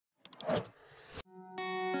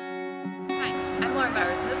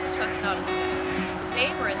And this is Trusted Auto Professionals. Today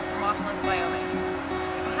we're in Thermopolis, Wyoming.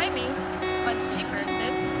 Behind me is a bunch of Jeepers.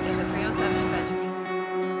 This is a 307 Adventure.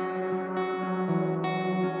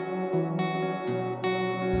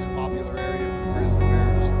 It's a popular area for grizzly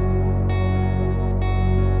bears.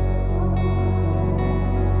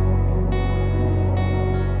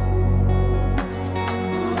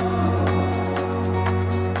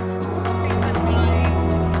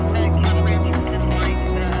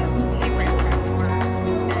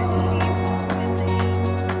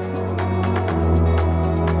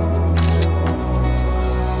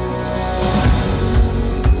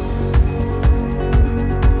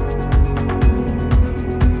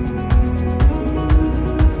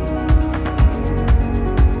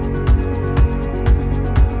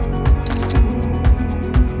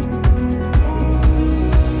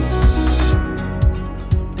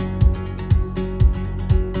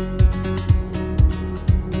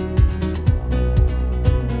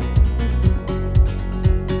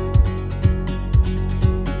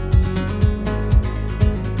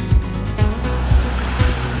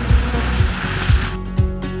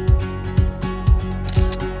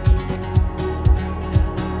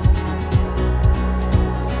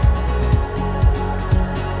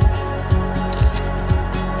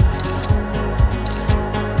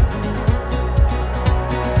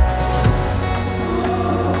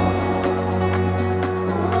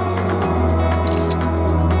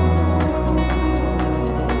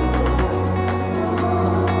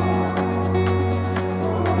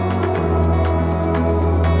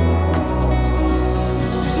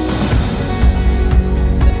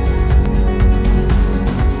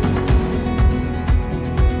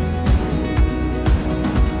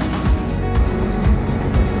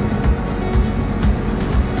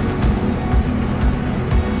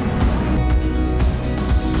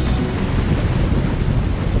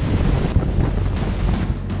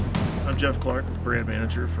 Jeff Clark, brand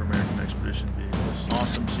manager for American Expedition Vehicles.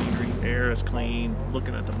 Awesome scenery, air is clean,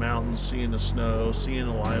 looking at the mountains, seeing the snow, seeing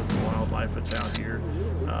the wildlife that's out here,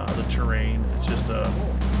 the terrain. It's just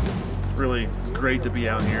really great to be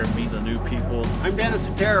out here and meet the new people. I'm Dennis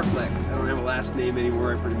at Thermopolis. I don't have a last name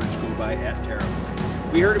anymore. I pretty much go by at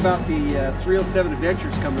Thermopolis. We heard about the 307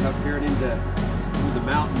 Adventures coming up here and into the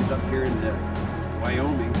mountains up here in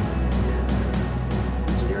Wyoming.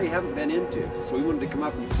 It's an area I haven't been into, so we wanted to come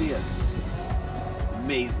up and see it.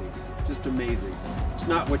 Amazing, just amazing. It's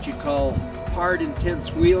not what you call hard,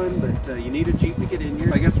 intense wheeling, but you need a Jeep to get in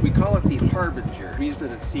here. I guess we call it the Harbinger. We used it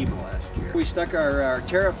at SEMA last year. We stuck our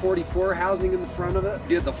Terra 44 housing in the front of it,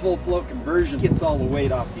 did the full float conversion, gets all the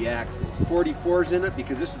weight off the axles. 44's in it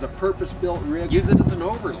because this is a purpose-built rig. Use it as an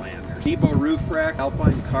overlander. Nebo roof rack,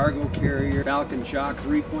 Alpine cargo carrier, Falcon shock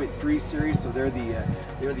 3.3 series, so they're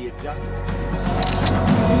the adjustments.